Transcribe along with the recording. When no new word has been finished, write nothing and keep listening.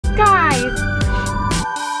guys.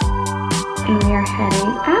 And we are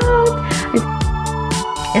heading out.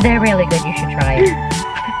 They're really good. You should try it.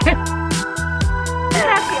 It's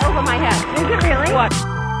actually over my head. Is it really? What?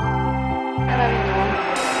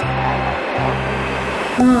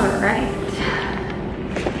 Alright.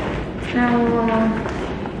 Towel.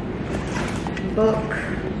 Book.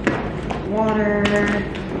 Water.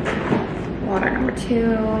 Water number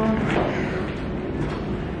 2.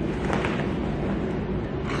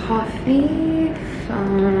 Coffee.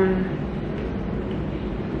 Phone.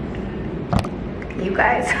 You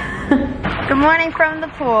guys. Good morning from the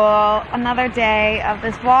pool. Another day of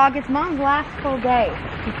this vlog. It's Mom's last full day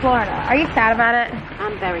in Florida. Are you sad about it?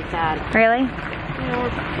 I'm very sad. Really?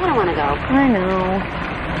 Yeah, I don't want to go. I know.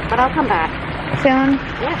 But I'll come back. Soon?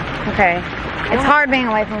 Yeah. Okay. It's hard being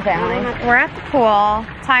away from family. We're at the pool.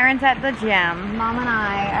 Tyron's at the gym. Mom and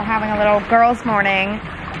I are having a little girls' morning.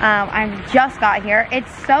 I just got here.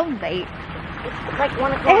 It's so late. It's like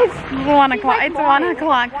 1 o'clock. It's 1 o'clock. Like it's 1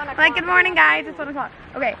 o'clock. 1 o'clock. Like, good morning, guys. It's 1 o'clock.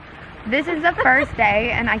 Okay. This is the first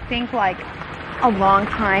day, and I think, like, a long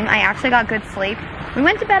time. I actually got good sleep. We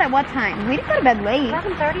went to bed at what time? We didn't go to bed late.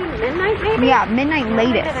 11:30, midnight maybe? Yeah, midnight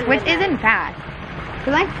latest, which isn't bad.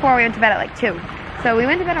 The night before, we went to bed at, like, 2. So we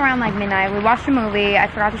went to bed around, like, midnight. We watched a movie. I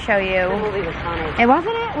forgot to show you. The movie was funny. It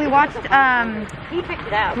wasn't it? We watched, He picked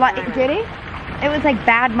it out. did he? It was like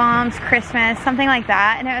Bad Moms Christmas, something like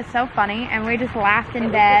that, and it was so funny, and we just laughed in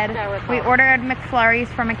bed. We ordered McFlurries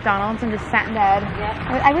from McDonald's and just sat in bed.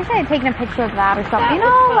 Yep. I wish I had taken a picture of that or something. You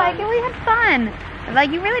know, like, we had fun. Like,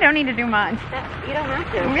 you really don't need to do much. You don't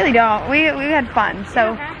have to. You really don't. We had fun.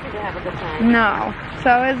 So you don't have to have a good time. no.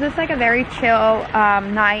 So it was just like a very chill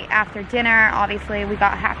night after dinner. Obviously, we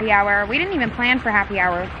got happy hour. We didn't even plan for happy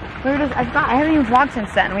hour. We were just, I haven't even vlogged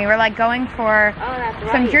since then. We were like going for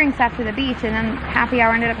some drinks after the beach, and then happy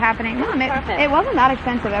hour ended up happening. Mom, it wasn't that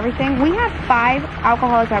expensive, everything. We had 5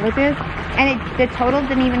 alcoholic beverages, and the total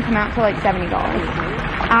didn't even come out to like $70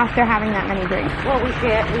 after having that many drinks. Well, we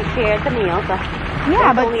shared the meal, so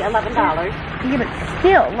yeah, but only $11. Yeah, but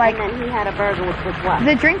still, like, and then he had a burger, which was what?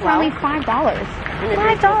 The drinks were only $5. $5.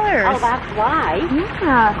 Oh, that's why.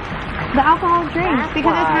 Yeah. The alcohol drinks,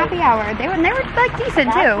 because it's happy hour. They were like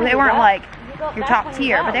decent too. They weren't like your top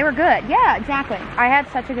tier, but they were good. Yeah, exactly. I had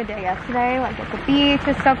such a good day yesterday. Like at the beach,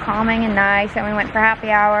 it was so calming and nice. And we went for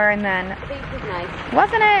happy hour, and then the beach was nice,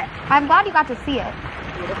 wasn't it? I'm glad you got to see it.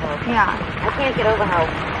 Beautiful. Yeah. I can't get over how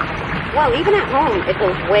well even at home it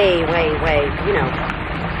goes way, you know,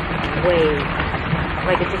 way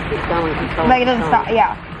like it just keeps going. Like it doesn't stop.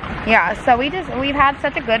 Yeah. Yeah, so we've had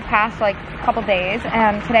such a good past like couple days,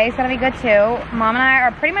 and today's gonna be good too. Mom and I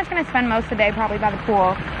are pretty much gonna spend most of the day probably by the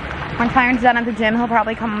pool. When Tyron's done at the gym, he'll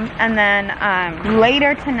probably come, and then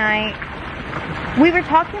later tonight, we were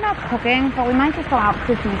talking about cooking, but we might just go out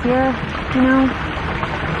because it's easier, you know?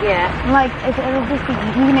 Yeah. Like, it'll just be,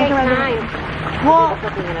 you can make a reservation. Well,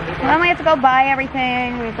 then we have to go buy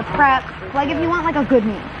everything, we have to prep. Like, if you want like a good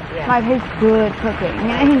meal, like his good cooking.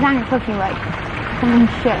 I mean, he's not gonna cook you like some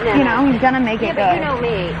shit, you know, he's gonna make it good. But you know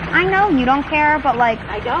me. I know you don't care, but like,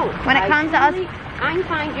 I don't. When it comes to us, I'm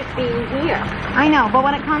fine just being here. I know, but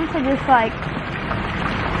when it comes to just like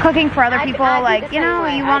cooking for other people, like, you know,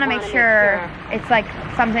 you want to make sure it's like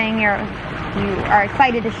something you are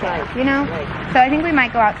excited to share, you know? So I think we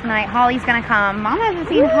might go out tonight. Holly's gonna come. Mom hasn't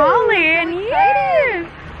seen Holly in years.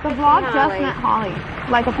 The vlog just met Holly,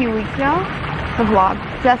 like a few weeks ago. The vlog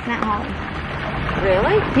just met Holly.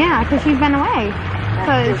 Really? Yeah, because she's been away.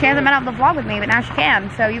 So she hasn't been on the vlog with me, but now she can.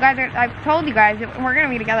 So you guys I've told you guys that we're going to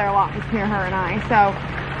be together a lot between her and I. So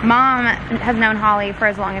Mom has known Holly for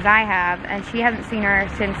as long as I have, and she hasn't seen her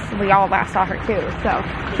since we all last saw her too. So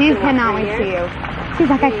she cannot wait to see you. She's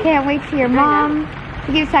like, I can't wait to see your Mom.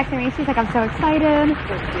 She keeps texting me. She's like, I'm so excited.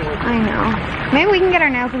 I know. Maybe we can get our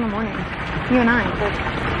nails in the morning. You and I.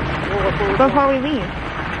 Before we leave.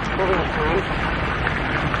 Will we have time?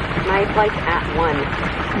 My flight's at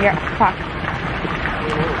 1. Yeah, fuck.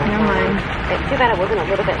 Never mind. It's too bad it wasn't a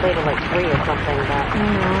little bit later, like 3 or something, but...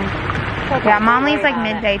 Yeah, Mom leaves like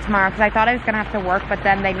midday tomorrow, because I thought I was going to have to work, but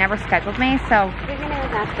then they never scheduled me, so... You're going to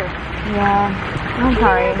have to. Yeah. I'm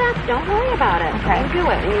sorry. Don't worry about it. Okay. You do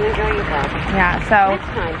it, and you enjoy yourself. Yeah, so...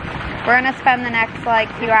 Next time. We're going to spend the next, like,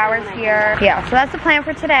 few hours here. Yeah, so that's the plan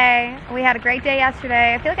for today. We had a great day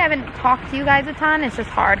yesterday. I feel like I haven't talked to you guys a ton. It's just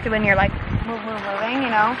hard when you're, like, moving, you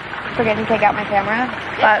know? Forget to take out my camera.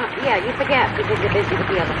 But yeah, you forget because you're busy with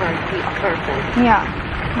the other person. Yeah.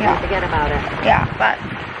 You forget about it. Yeah, but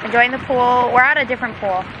enjoying the pool. We're at a different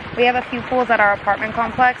pool. We have a few pools at our apartment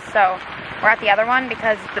complex, so we're at the other one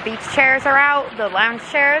because the beach chairs are out, the lounge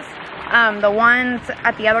chairs. The ones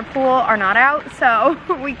at the other pool are not out, so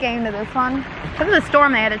we came to this one. Because of the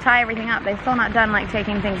storm, they had to tie everything up. They're still not done like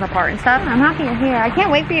taking things apart and stuff. I'm happy you're here. I can't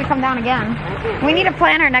wait for you to come down again. We need to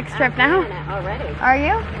plan our next trip now. Already. Are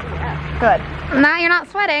you? Yeah. Good. Now you're not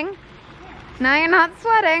sweating. Now you're not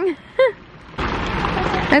sweating.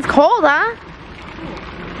 It's cold, huh?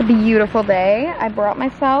 It's a beautiful day. I brought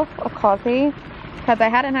myself a coffee because I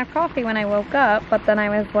hadn't had coffee when I woke up, but then I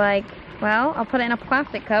was like, well, I'll put it in a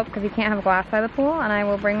plastic cup because you can't have a glass by the pool, and I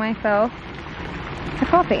will bring myself a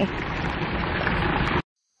coffee.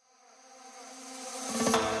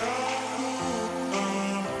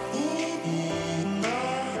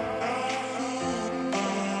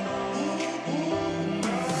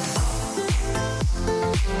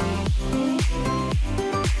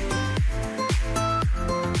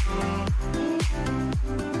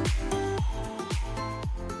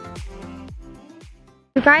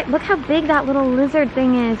 You guys, look how big that little lizard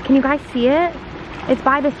thing is. Can you guys see it? It's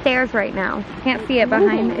by the stairs right now. Can't see it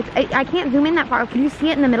behind. I can't zoom in that far. Can you see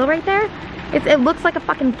it in the middle right there? It looks like a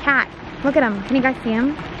fucking cat. Look at him. Can you guys see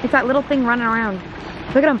him? It's that little thing running around.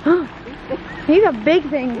 Look at him. He's a big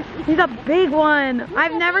thing. He's a big one.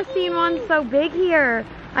 I've never seen one so big here.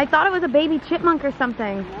 I thought it was a baby chipmunk or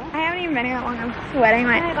something. I haven't even been here that long. I'm sweating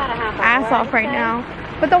my ass off right now.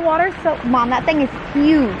 But the water's so... Mom, that thing is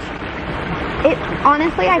huge. It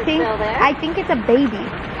honestly, I think it's a baby.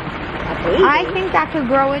 A baby? I think that could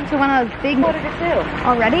grow into one of those big. What did it do?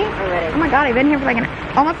 Already? Already. Oh my god, I've been here for like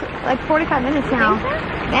almost like 45 minutes now.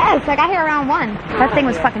 Yes, I got here around 1. That thing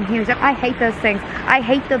was fucking huge. I hate those things. I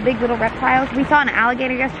hate the big little reptiles. We saw an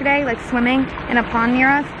alligator yesterday, like swimming in a pond near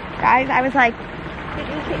us. Guys, I was like,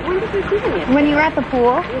 when did you see them yesterday? when you were at the pool.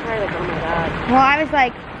 You were like, oh my god. Well, I was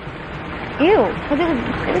like, ew, because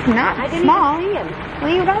it was not I didn't small. even see them.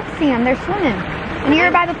 Well, you don't see them. They're swimming. And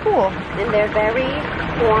you're by the pool. And they're very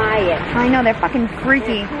quiet. I know, they're fucking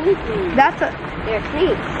freaky. They're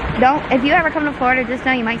snakes. If you ever come to Florida, just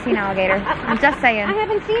know you might see an alligator. I'm just saying. I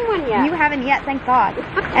haven't seen one yet. You haven't yet, thank God.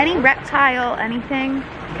 Any reptile, anything,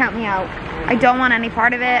 count me out. I don't want any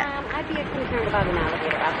part of it. I'd be concerned about an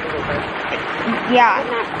alligator, absolutely. Yeah.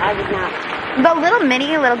 I would not. The little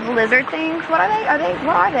mini little lizard things, what are they?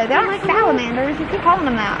 What are they? They're not salamanders. You keep calling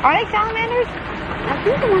them that. Are they salamanders? I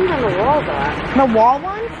think the ones on the walls are. The wall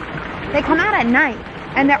ones? They come out at night.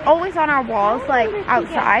 And they're always on our walls, like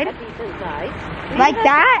outside. A decent size. Like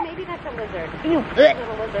that? Maybe that's a lizard. Ew. A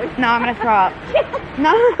little lizard. No, I'm gonna throw up.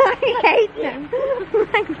 No, I hate them.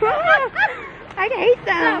 I hate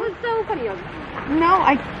them. That was so funny. No,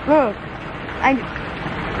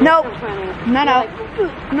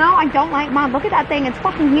 no, I don't like. Mom, look at that thing. It's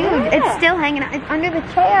fucking huge. Yeah. It's still hanging out. It's under the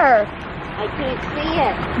chair. I can't see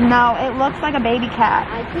it. No, it looks like a baby cat.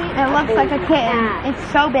 I can't. It looks like a kitten.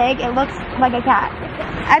 It's so big. It looks like a cat.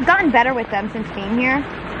 I've gotten better with them since being here.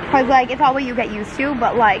 Because, like, it's all what you get used to.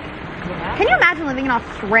 But, like, can you imagine living in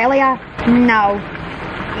Australia? No.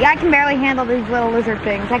 Yeah, I can barely handle these little lizard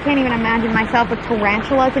things. I can't even imagine myself with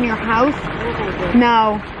tarantulas in your house.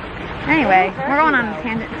 No. Anyway, we're going on a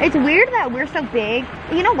tangent. It's weird that we're so big.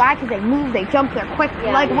 You know why? Because they move, they jump, they're quick.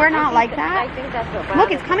 Yeah, like, we're not like that. I think that's what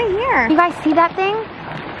Look, it's coming here. You guys see that thing?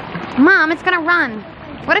 Mom, it's gonna run.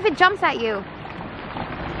 What if it jumps at you?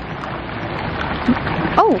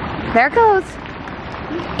 Oh, there it goes.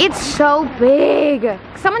 It's so big.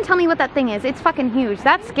 Someone tell me what that thing is. It's fucking huge.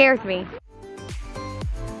 That scares me.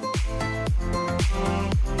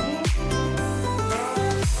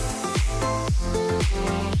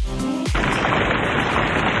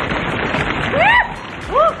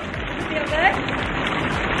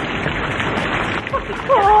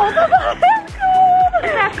 Cold. It's cold.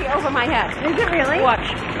 It's actually over my head. Is it really? Watch.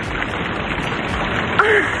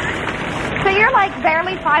 So you're like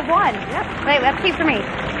barely 5'1". Yep. Wait, let's see for me.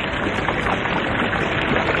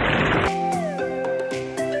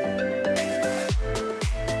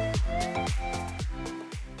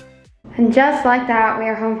 And just like that, we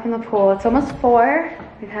are home from the pool. It's almost 4.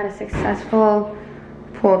 We've had a successful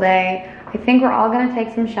pool day. I think we're all gonna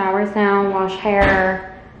take some showers now, wash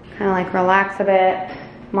hair, kind of like relax a bit.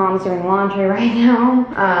 Mom's doing laundry right now.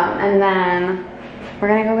 And then we're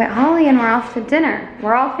gonna go get Holly and we're off to dinner.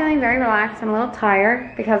 We're all feeling very relaxed and a little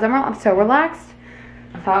tired because I'm so relaxed.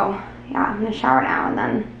 So yeah, I'm gonna shower now and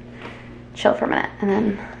then chill for a minute and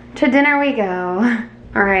then to dinner we go.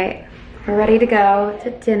 All right, we're ready to go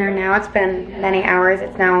to dinner now. It's been many hours,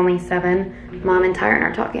 it's now only 7. Mom and Tyron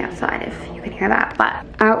are talking outside if you can hear that. But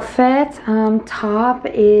outfit, top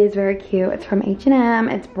is very cute. It's from H&M,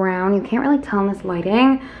 it's brown. You can't really tell in this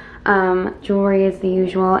lighting. Jewelry is the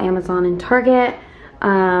usual, Amazon and Target.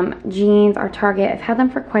 jeans are Target. I've had them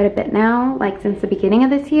for quite a bit now, like since the beginning of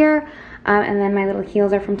this year. And then my little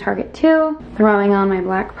heels are from Target too. Throwing on my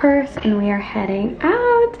black purse and we are heading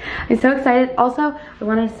out. I'm so excited. Also, I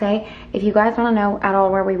wanted to say, if you guys want to know at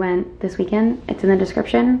all where we went this weekend, it's in the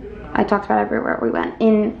description. I talked about everywhere we went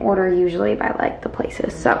in order, usually by like the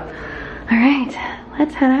places. So, all right,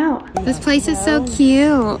 let's head out. This place is so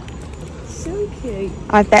cute. So cute.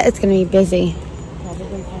 I bet it's gonna be busy.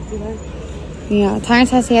 Probably popular. Yeah, Tyron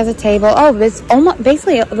says he has a table. Oh, this almost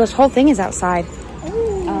basically this whole thing is outside.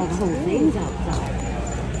 Oh, the whole thing's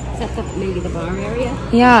outside. Except the, maybe the bar area?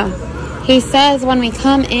 Yeah. He says when we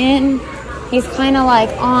come in, he's kind of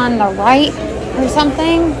like on the right or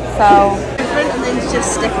something. So. And then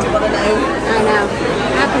just stick to what I know. I know.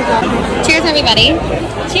 Cheers, everybody.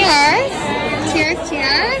 Cheers. Cheers,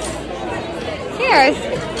 cheers. Cheers.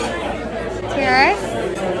 Cheers.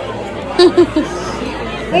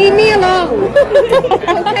 Leave me alone.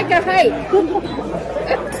 Go take a hike.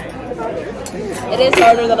 It is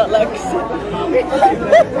harder than it looks.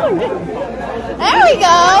 There we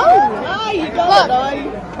go. Ah, you got it on.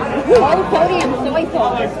 Low sodium soy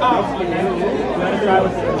sauce.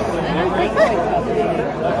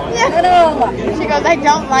 She goes, I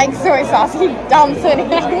don't like soy sauce. He dumps it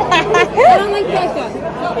in. I don't like soy sauce.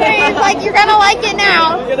 He's like, you're gonna like it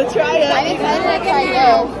now. I'm gonna try it. I'm excited to try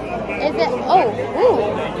this. Is it? Oh, ooh.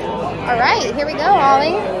 All right, here we go,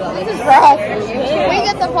 Holly. This is rough. We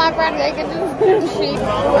get the flatbread bacon sheet. I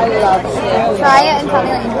love it. Try it and tell me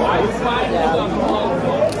what you think.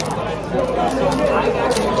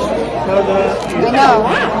 I know.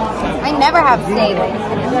 I never have steak.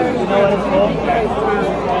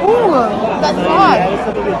 Ooh, that's hot.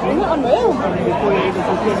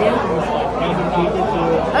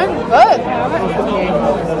 That's good.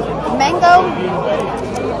 Mango.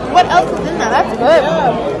 What else is in there? That's good.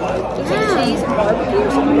 Cheese and barbecue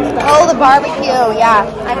or something. Oh, the barbecue. Yeah,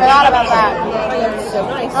 I forgot about that. It's so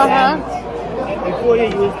nice.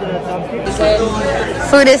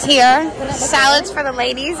 Food is here. Salads for the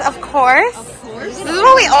ladies, of course. This is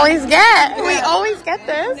what we always get. We always get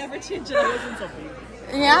this. Never change it.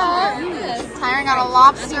 Yeah. Tyron got a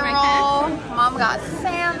lobster roll. Mom got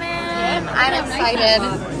salmon. I'm excited.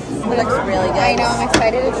 It looks really good. I know, I'm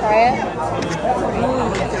excited to try it.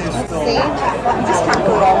 Let's see. You just can't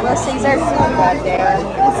go wrong with these. They're so good there.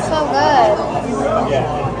 It's so good.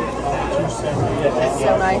 It's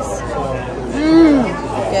so nice. Mmm.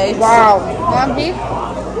 Good. Wow. Want beef?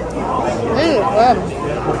 This is good.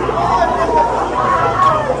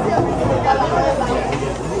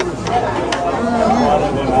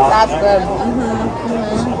 That's good.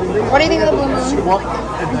 What do you think of the Blue Moon?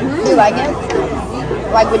 Do you like it?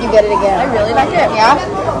 Like, would you get it again? I really like it. Yeah?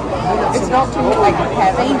 It's not too like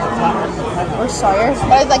heavy or sour,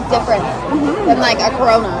 But it's like different than like a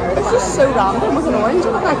Corona. Or it's just so random with an orange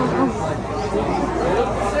in it. Like,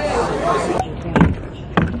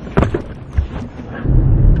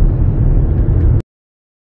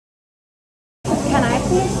 Can I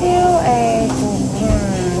please do a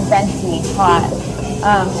venti hot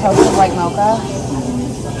toasted white mocha?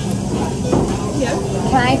 yeah.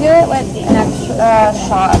 Can I do it with an extra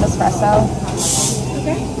shot of espresso?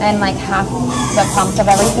 Okay. And like half the pumps of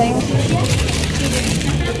everything?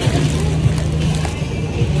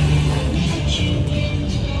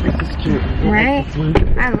 This is cute. Right?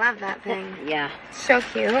 I love that thing. Yeah. So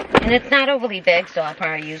cute. And it's not overly big, so I'll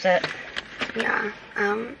probably use it. Yeah.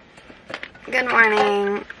 Good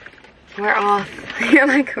morning. We're off. You're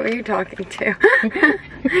like, who are you talking to?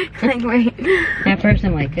 Like, wait. At first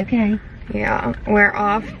I'm like, okay. Yeah, we're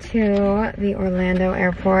off to the Orlando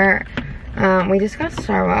airport. We just got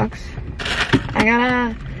Starbucks. I got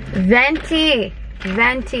a venti,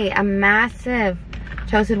 a massive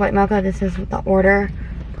toasted white mocha. This is the order.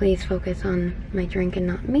 Please focus on my drink and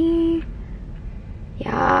not me.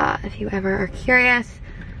 Yeah, if you ever are curious.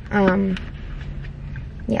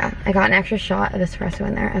 Yeah, I got an extra shot of espresso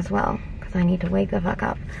in there as well because I need to wake the fuck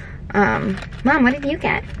up. Mom, what did you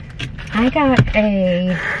get? I got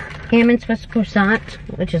a ham and Swiss croissant,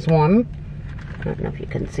 which is warm. I don't know if you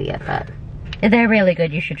can see it, but they're really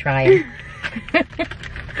good. You should try them.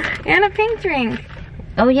 And a pink drink.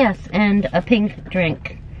 Oh yes, and a pink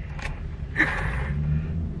drink.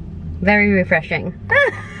 Very refreshing.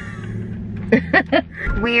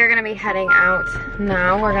 We are gonna be heading out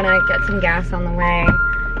now. We're gonna get some gas on the way,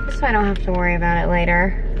 just so I don't have to worry about it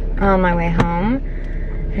later on my way home.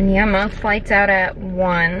 And yeah, Mom's flight's out at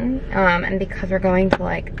 1, and because we're going to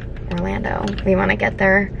like Orlando, we want to get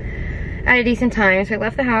there at a decent time. So we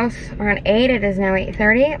left the house around 8. It is now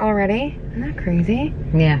 8:30 already. Isn't that crazy?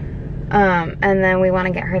 Yeah. And then we want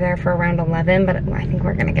to get her there for around 11, but I think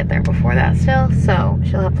we're gonna get there before that still, so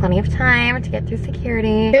she'll have plenty of time to get through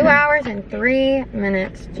security. 2 hours and 3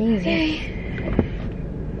 minutes, Jesus.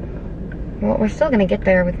 Well, we're still gonna get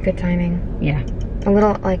there with good timing. Yeah. A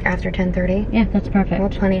little, like, after 10:30. Yeah, that's perfect. Well,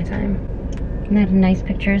 plenty of time. Isn't that nice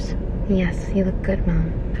pictures? Yes, you look good,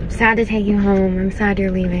 Mom. I'm sad to take you home. I'm sad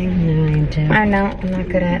you're leaving. No, I am too. I know, I'm not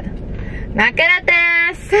good at this. Not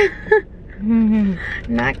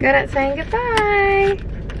good at saying goodbye.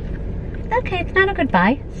 Okay, it's not a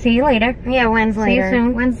goodbye. See you later. Yeah, when's later? See you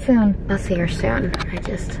soon. When's soon? I'll see her soon. I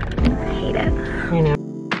just hate it. I know.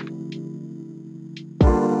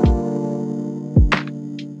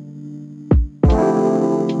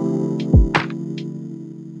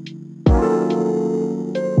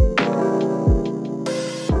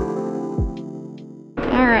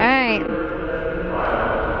 All right.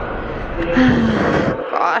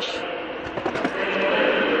 Gosh.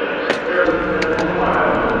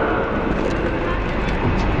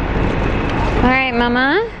 All right,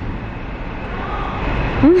 Mama.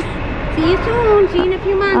 See you soon. See you in a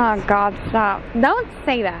few months. Oh, God, stop. Don't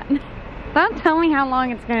say that. Don't tell me how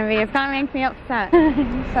long it's going to be. It's going to make me upset.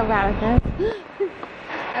 I'm so bad at this.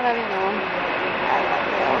 I love you, Mom. I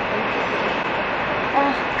love you.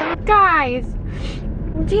 Oh, God, guys.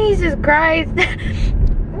 Jesus Christ.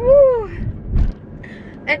 Woo.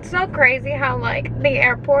 It's so crazy how, like, the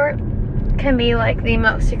airport can be like the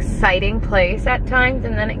most exciting place at times,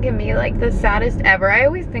 and then it can be like the saddest ever. I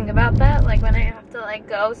always think about that, like when I have to like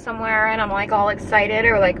go somewhere and I'm like all excited,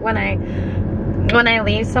 or like when I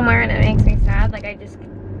leave somewhere and it makes me sad. Like I just,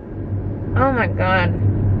 oh my God,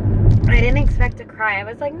 I didn't expect to cry. I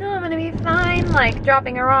was like, no, I'm gonna be fine, like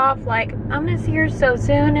dropping her off, like I'm gonna see her so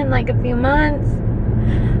soon in like a few months.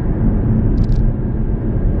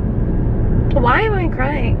 Why am I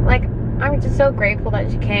crying? Like, I'm just so grateful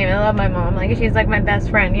that she came. I love my mom. Like, she's like my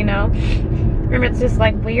best friend, you know? And it's just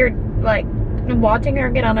like weird, like watching her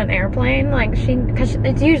get on an airplane. Like cause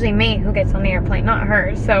it's usually me who gets on the airplane, not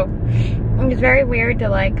her. So it's very weird to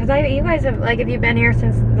like, cause you guys have, like, if you've been here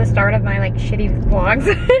since the start of my like shitty vlogs,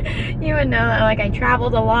 you would know that like I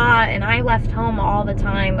traveled a lot and I left home all the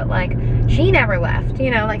time, but like she never left,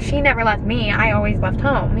 you know? Like she never left me. I always left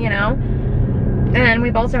home, you know? And we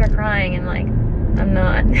both started crying, and like, I'm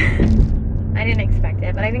not. I didn't expect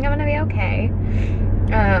it, but I think I'm gonna be okay.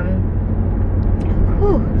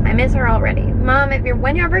 Whew, I miss her already. Mom,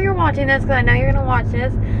 whenever you're watching this, because I know you're gonna watch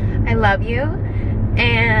this, I love you,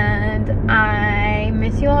 and I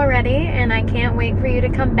miss you already, and I can't wait for you to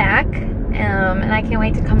come back, and I can't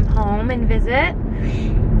wait to come home and visit.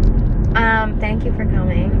 Thank you for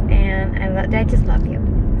coming, and I just love you.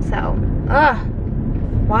 So,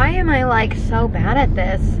 why am I like so bad at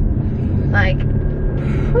this? Like,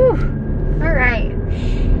 whew. All right.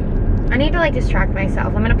 I need to like distract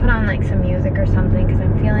myself. I'm gonna put on like some music or something, because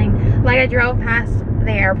I'm feeling like I drove past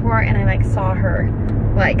the airport and I like saw her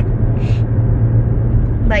like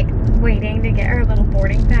waiting to get her little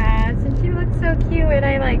boarding pass, and she looked so cute, and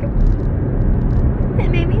I like, it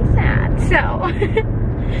made me sad. So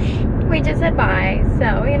we just said bye.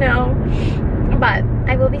 So, you know, but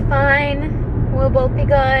I will be fine. We'll both be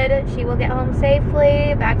good. She will get home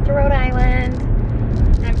safely back to Rhode Island.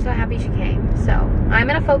 I'm so happy she came. So I'm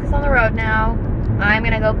gonna focus on the road now. I'm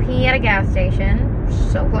gonna go pee at a gas station.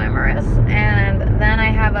 So glamorous. And then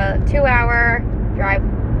I have a 2-hour drive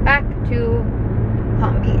back to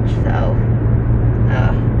Palm Beach. So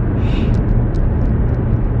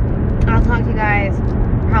I'll talk to you guys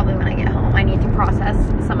probably when I get home. I need to process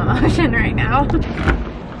some emotion right now.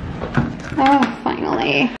 Oh,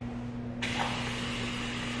 finally.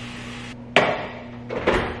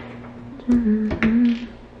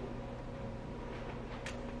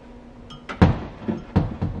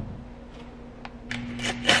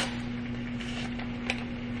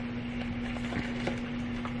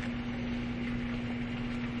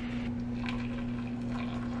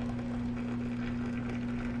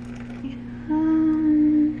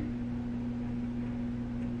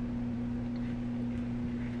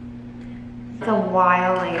 It's a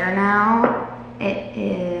while later now. It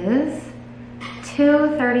is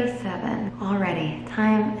 2:37 already.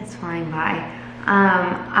 Time is flying by.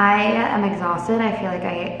 I am exhausted. I feel like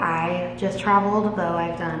I just traveled, though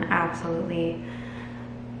I've done absolutely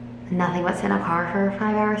nothing but sit in a car for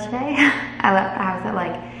 5 hours today. I was at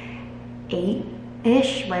like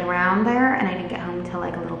 8-ish, right around there, and I didn't get home until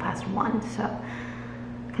like a little past 1, so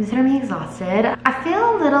consider me exhausted. I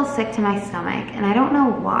feel a little sick to my stomach, and I don't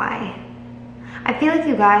know why. I feel like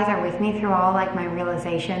you guys are with me through all like my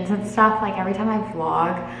realizations and stuff. Like every time I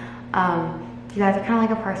vlog, You guys are kind of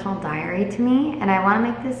like a personal diary to me, and I want to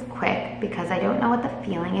make this quick because I don't know what the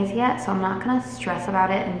feeling is yet, so I'm not gonna stress about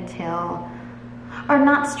it until, or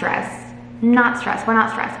not stress, we're not stressed.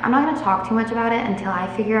 I'm not gonna talk too much about it until I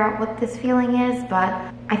figure out what this feeling is, but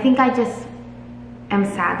I think I just am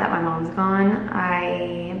sad that my mom's gone.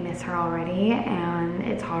 I miss her already, and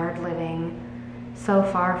it's hard living so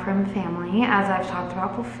far from family, as I've talked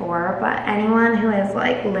about before, but anyone who has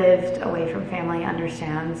like lived away from family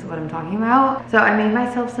understands what I'm talking about. So I made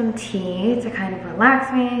myself some tea to kind of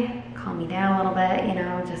relax me, calm me down a little bit, you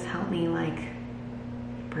know, just help me like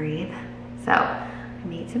breathe. So I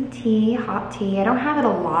made some tea, hot tea. I don't have it a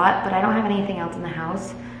lot, but I don't have anything else in the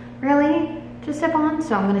house really to sip on,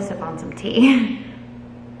 so I'm gonna sip on some tea.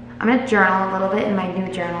 I'm gonna journal a little bit in my new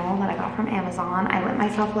journal that I got from Amazon. I lit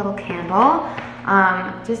myself a little candle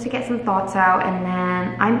just to get some thoughts out, and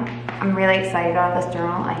then I'm really excited about this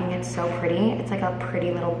journal. I think it's so pretty. It's like a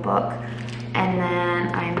pretty little book. And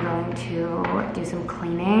then I'm going to do some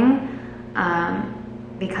cleaning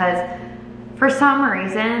because for some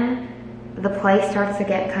reason the place starts to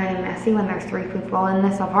get kind of messy when there's 3 people in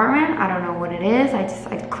this apartment. I don't know what it is. I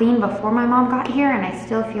cleaned before my mom got here, and I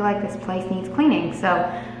still feel like this place needs cleaning. So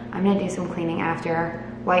I'm gonna do some cleaning after,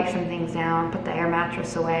 wipe some things down, put the air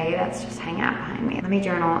mattress away. That's just hanging out behind me. Let me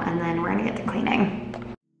journal, and then we're gonna get to cleaning.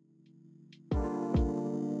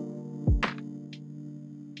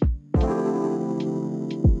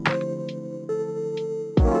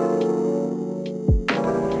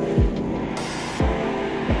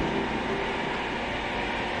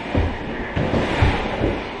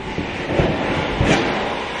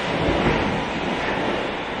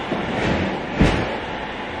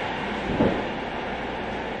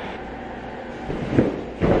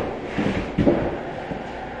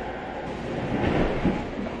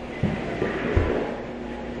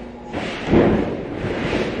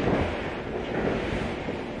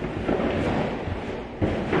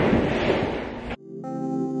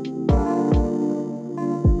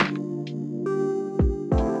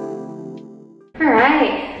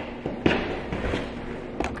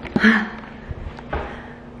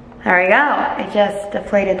 There we go. I just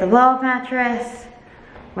deflated the blow-up mattress.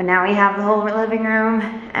 Well, now we have the whole living room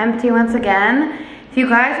empty once again. If you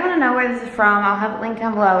guys want to know where this is from, I'll have it linked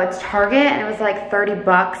down below. It's Target, and it was like 30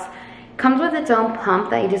 bucks. It comes with its own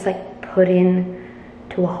pump that you just like put in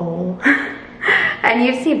to a hole. And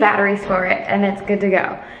you see batteries for it, and it's good to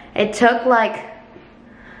go. It took like,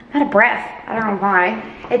 I'm out of breath. I don't know why.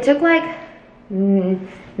 It took like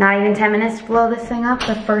not even 10 minutes to blow this thing up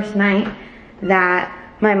the first night that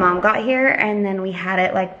my mom got here, and then we had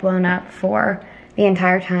it like blown up for the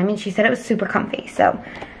entire time, and she said it was super comfy, so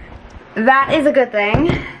that is a good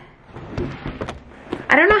thing.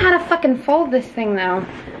 I don't know how to fucking fold this thing though.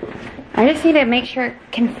 I just need to make sure it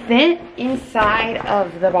can fit inside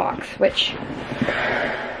of the box, which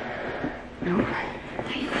no, I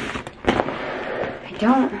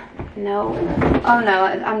don't know. Oh no,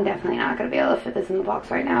 I'm definitely not gonna be able to fit this in the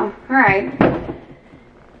box right now. All right.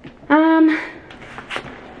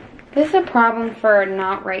 This is a problem for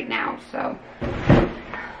not right now, so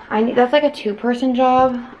that's like a 2-person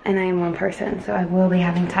job, and I am 1 person, so I will be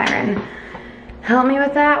having Tyron help me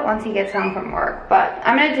with that once he gets home from work. But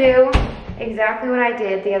I'm gonna do exactly what I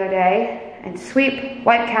did the other day and sweep,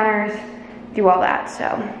 wipe counters, do all that,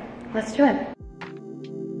 so let's do it.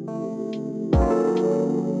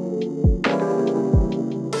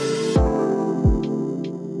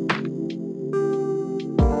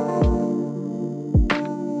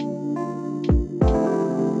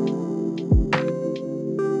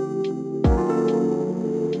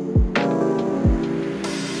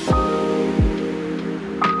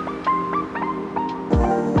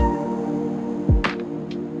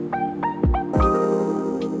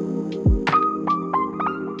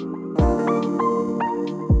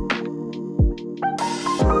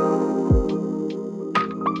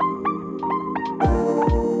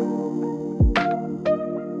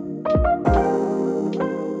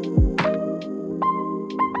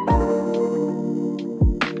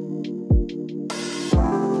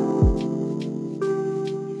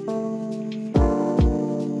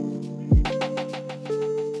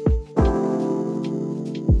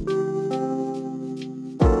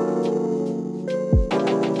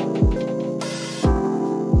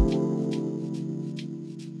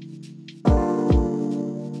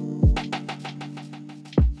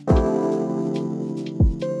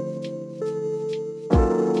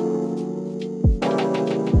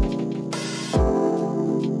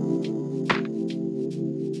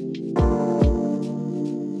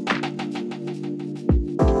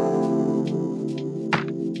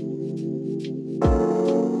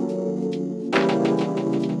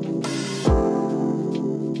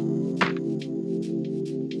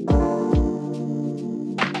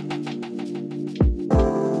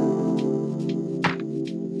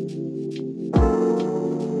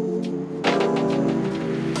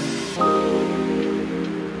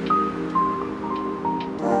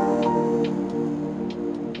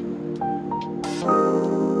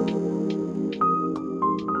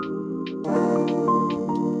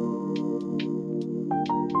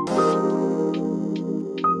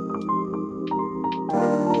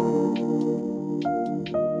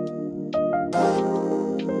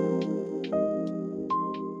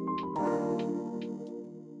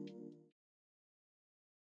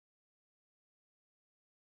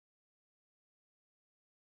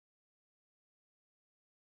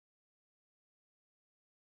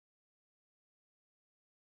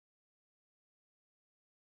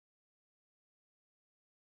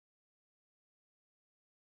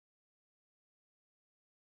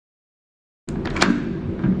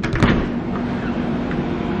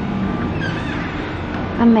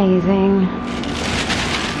 amazing.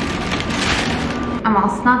 I'm all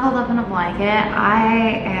snuggled up in a blanket.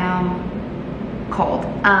 I am cold.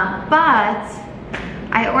 But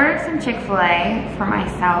I ordered some Chick-fil-A for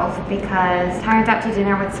myself because Tyron's out to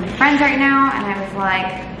dinner with some friends right now, and I was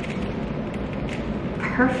like,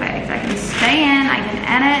 perfect. I can stay in, I can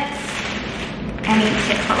edit, and eat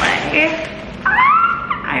Chick-fil-A.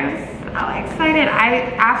 I'm so excited.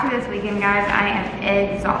 After this weekend, guys, I am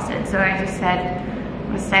exhausted. So I just said,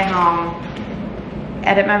 I'm gonna stay home,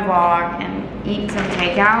 edit my vlog, and eat some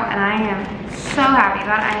takeout, and I am so happy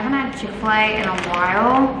about it. I haven't had Chick-fil-A in a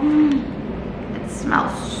while. It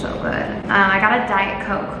smells so good. I got a Diet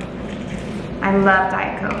Coke. I love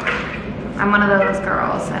Diet Coke. I'm one of those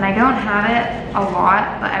girls, and I don't have it a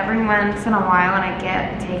lot, but every once in a while when I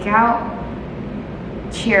get takeout,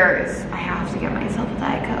 cheers, I have to get myself a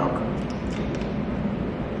Diet Coke.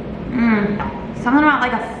 Something about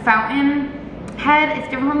like a fountain head, it's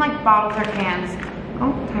different from like bottles or cans.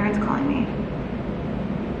 Oh, Tyron's calling me.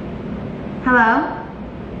 Hello?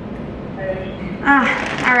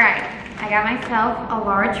 All right. I got myself a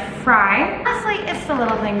large fry. Honestly, it's the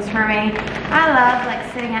little things for me. I love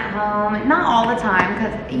like sitting at home, not all the time,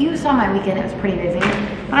 because you saw my weekend, it was pretty busy.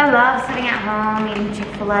 But I love sitting at home, eating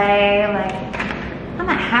Chick-fil-A. Like, I'm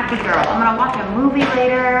a happy girl. I'm gonna watch a movie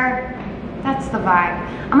later. That's the vibe.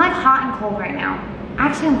 I'm like hot and cold right now.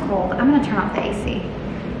 Actually, I'm cold. I'm gonna turn off the AC.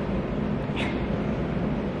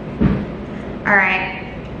 All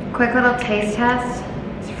right, quick little taste test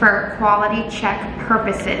for quality check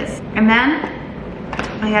purposes. And then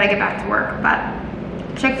I gotta get back to work, but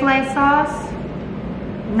Chick-fil-A sauce,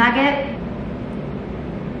 nugget.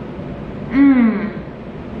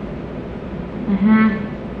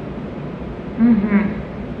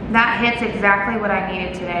 That hits exactly what I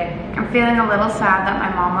needed today. I'm feeling a little sad that my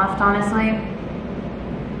mom left, honestly.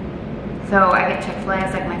 So I get Chick-fil-A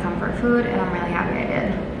as like my comfort food, and I'm really happy I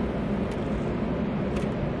did.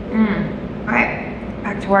 All right,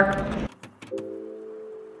 back to work.